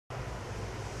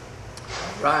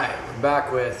Right, we're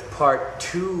back with part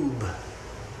 2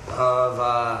 of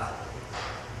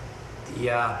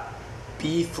the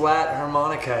B flat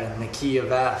harmonica in the key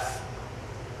of F.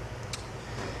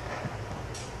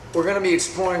 We're going to be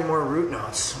exploring more root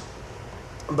notes,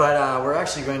 but we're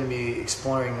actually going to be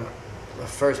exploring the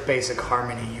first basic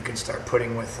harmony you can start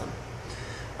putting with them.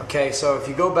 Okay, so if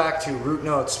you go back to root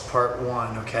notes part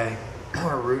 1, okay,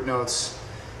 or root notes,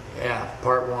 yeah,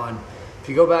 part 1. If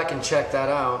you go back and check that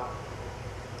out,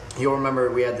 you'll remember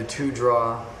we had the 2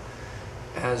 draw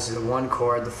as the 1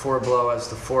 chord, the 4 blow as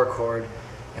the 4 chord,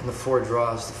 and the 4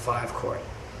 draw as the 5 chord.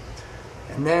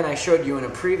 And then I showed you in a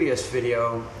previous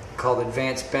video called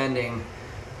Advanced Bending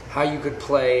how you could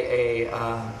play a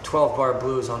 12-bar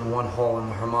blues on 1 hole in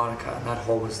the harmonica, and that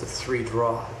hole was the 3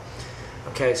 draw.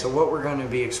 Okay, so what we're going to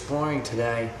be exploring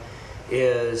today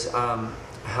is how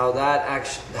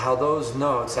those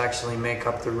notes actually make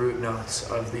up the root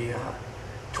notes of the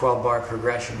 12-bar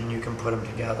progression, and you can put them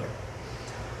together.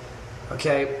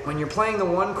 Okay, when you're playing the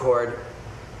 1 chord,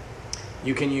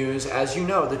 you can use, as you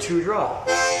know, the 2 draw.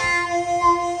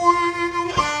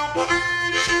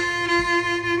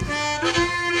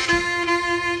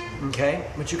 Okay,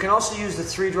 but you can also use the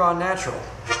 3 draw natural.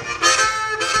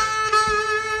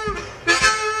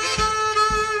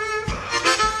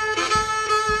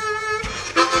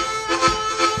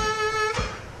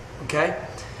 Okay?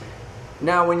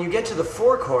 Now, when you get to the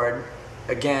 4 chord,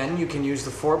 again, you can use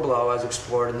the 4 blow as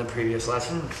explored in the previous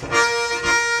lesson.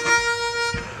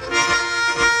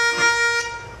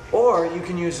 Or you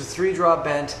can use the 3 draw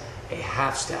bent a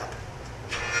half step.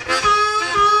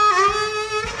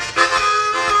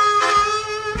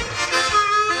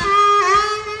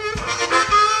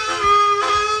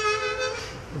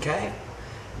 Okay?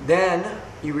 Then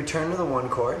you return to the 1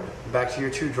 chord, back to your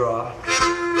 2 draw,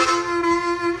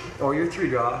 or your 3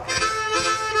 draw,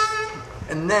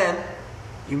 and then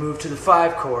you move to the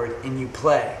 5 chord and you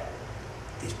play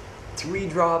the 3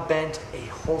 draw bent a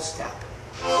whole step.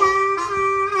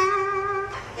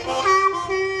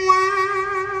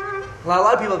 Well, a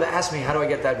lot of people have asked me, how do I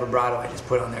get that vibrato I just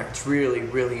put on there? It's really,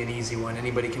 really an easy one.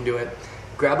 Anybody can do it.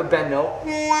 Grab a bend note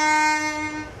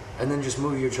and then just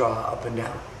move your jaw up and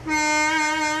down.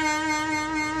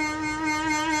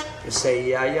 Just say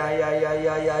yeah, yeah, yeah, yeah,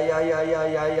 yeah, yeah, yeah, yeah, yeah,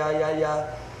 yeah, yeah, yeah,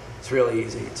 yeah. It's really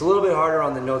easy. It's a little bit harder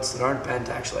on the notes that aren't bent,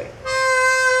 actually.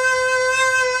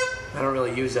 I don't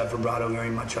really use that vibrato very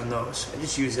much on those. I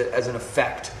just use it as an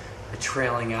effect, a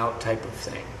trailing out type of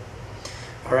thing.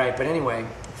 All right, but anyway,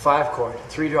 5 chord,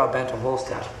 3 draw bent a whole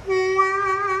step.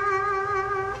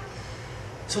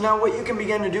 So now what you can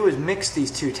begin to do is mix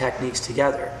these 2 techniques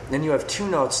together. Then you have 2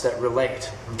 notes that relate.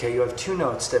 Okay, you have 2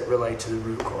 notes that relate to the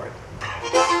root chord.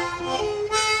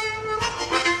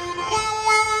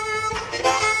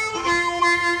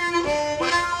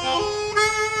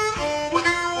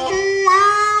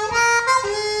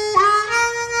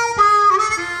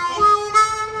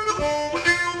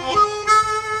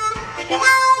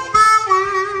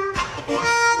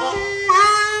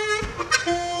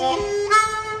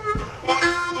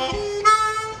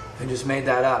 I just made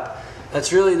that up.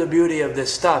 That's really the beauty of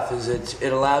this stuff, is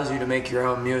it allows you to make your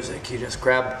own music. You just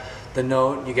grab the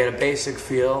note, you get a basic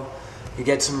feel, you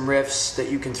get some riffs that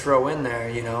you can throw in there,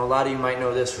 you know. A lot of you might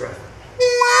know this riff.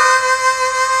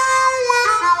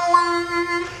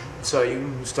 So you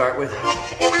can start with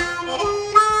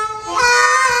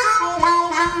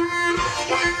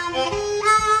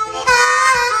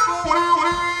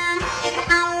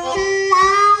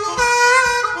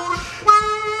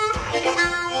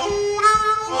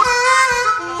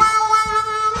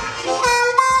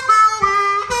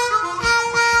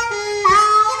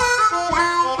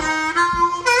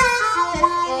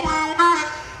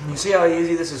see how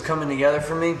easy this is coming together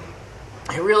for me?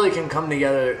 It really can come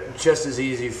together just as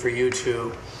easy for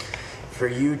YouTube.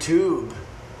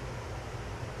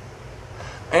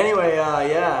 Anyway,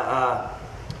 that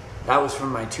was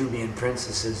from my Tubian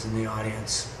princesses in the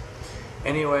audience.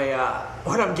 Anyway,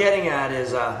 what I'm getting at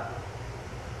is,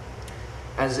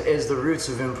 as the roots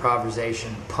of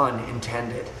improvisation, pun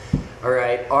intended, all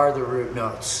right, are the root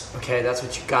notes. Okay, that's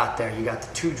what you got there. You got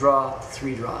the 2 draw, the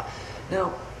 3 draw.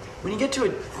 Now, when you get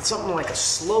to something like a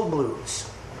slow blues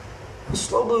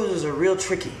are real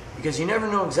tricky because you never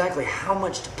know exactly how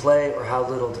much to play or how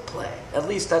little to play. At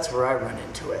least that's where I run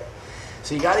into it.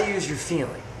 So you got to use your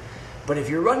feeling. But if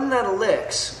you're running out of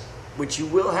licks, which you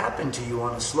will happen to you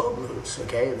on a slow blues,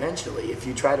 okay, eventually, if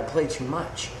you try to play too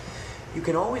much, you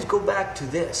can always go back to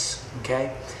this,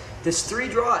 okay? This 3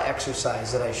 draw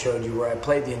exercise that I showed you where I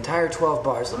played the entire 12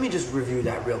 bars, let me just review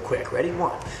that real quick. Ready?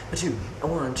 1, 2,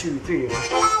 1, 2, 3.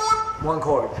 1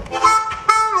 chord.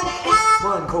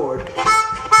 1 chord.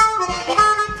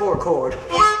 chord,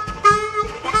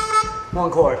 1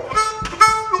 chord,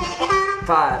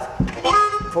 5,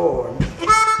 4.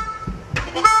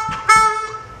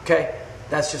 Okay,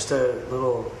 that's just a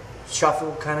little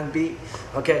shuffle kind of beat.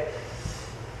 Okay,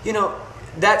 you know,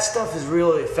 that stuff is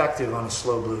really effective on a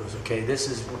slow blues. Okay, this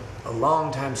is a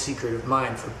long time secret of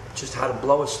mine for just how to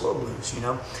blow a slow blues, you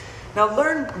know. Now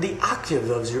learn the octave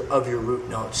of your root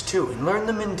notes too, and learn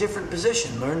them in different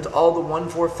position. Learn all the 1,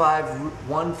 4,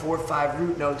 5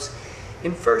 root notes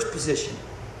in first position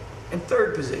and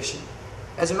third position.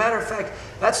 As a matter of fact,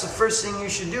 that's the first thing you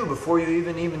should do before you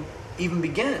even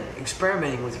begin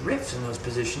experimenting with riffs in those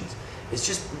positions. Is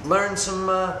just learn some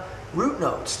root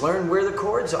notes. Learn where the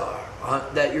chords are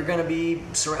that you're going to be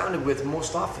surrounded with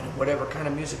most often in whatever kind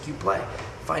of music you play.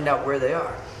 Find out where they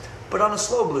are. But on a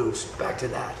slow blues, back to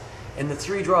that. In the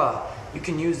 3 draw, you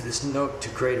can use this note to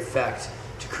great effect,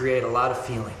 to create a lot of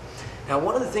feeling. Now,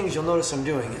 one of the things you'll notice I'm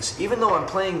doing is, even though I'm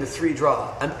playing the 3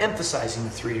 draw, I'm emphasizing the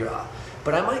 3 draw,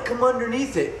 but I might come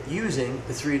underneath it using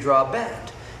the 3 draw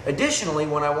bend. Additionally,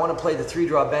 when I want to play the 3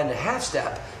 draw bend a half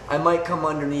step, I might come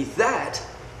underneath that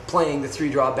playing the 3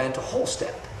 draw bend a whole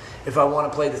step. If I want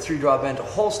to play the 3 draw bend a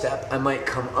whole step, I might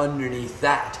come underneath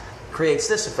that. Creates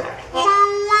this effect.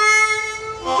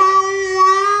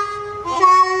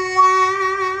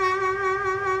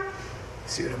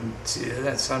 See,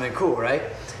 that sounded cool, right?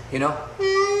 You know?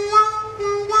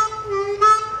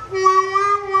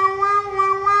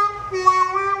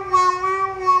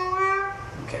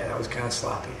 Okay, that was kind of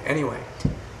sloppy. Anyway,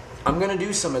 I'm going to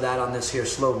do some of that on this here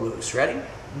slow blues. Ready?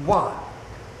 1,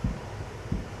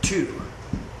 2.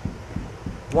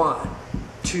 1,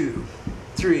 2,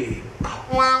 3.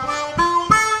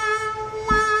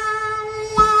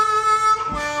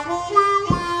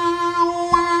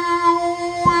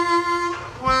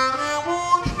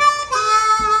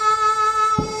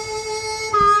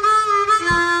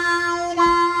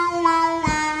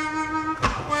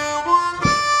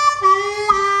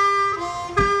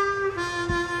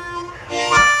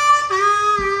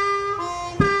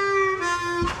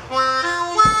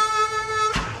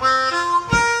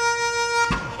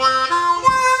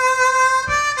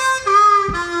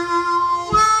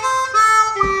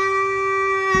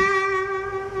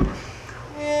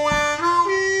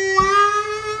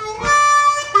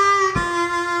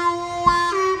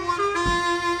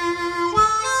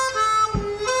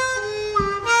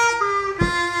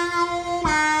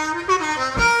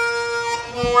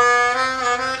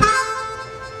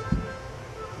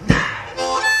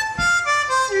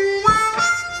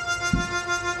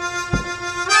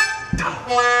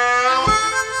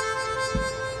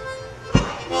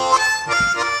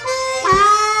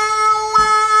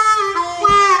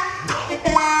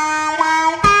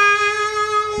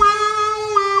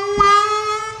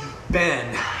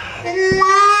 Bend.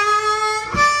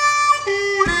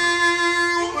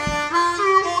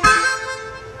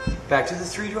 Back to the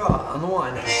 3 draw on the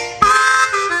 1.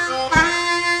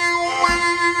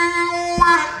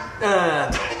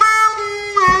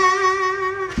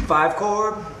 5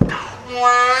 chord.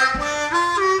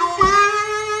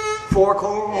 4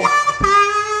 chord.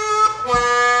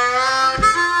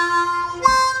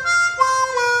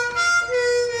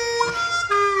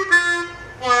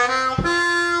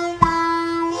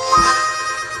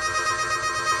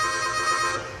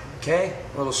 Okay,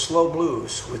 a little slow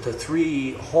blues with the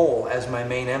 3 whole as my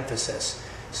main emphasis.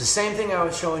 It's the same thing I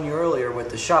was showing you earlier with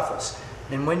the shuffles.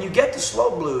 And when you get to slow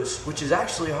blues, which is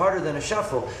actually harder than a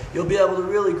shuffle, you'll be able to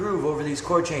really groove over these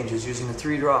chord changes using the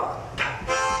 3 draw.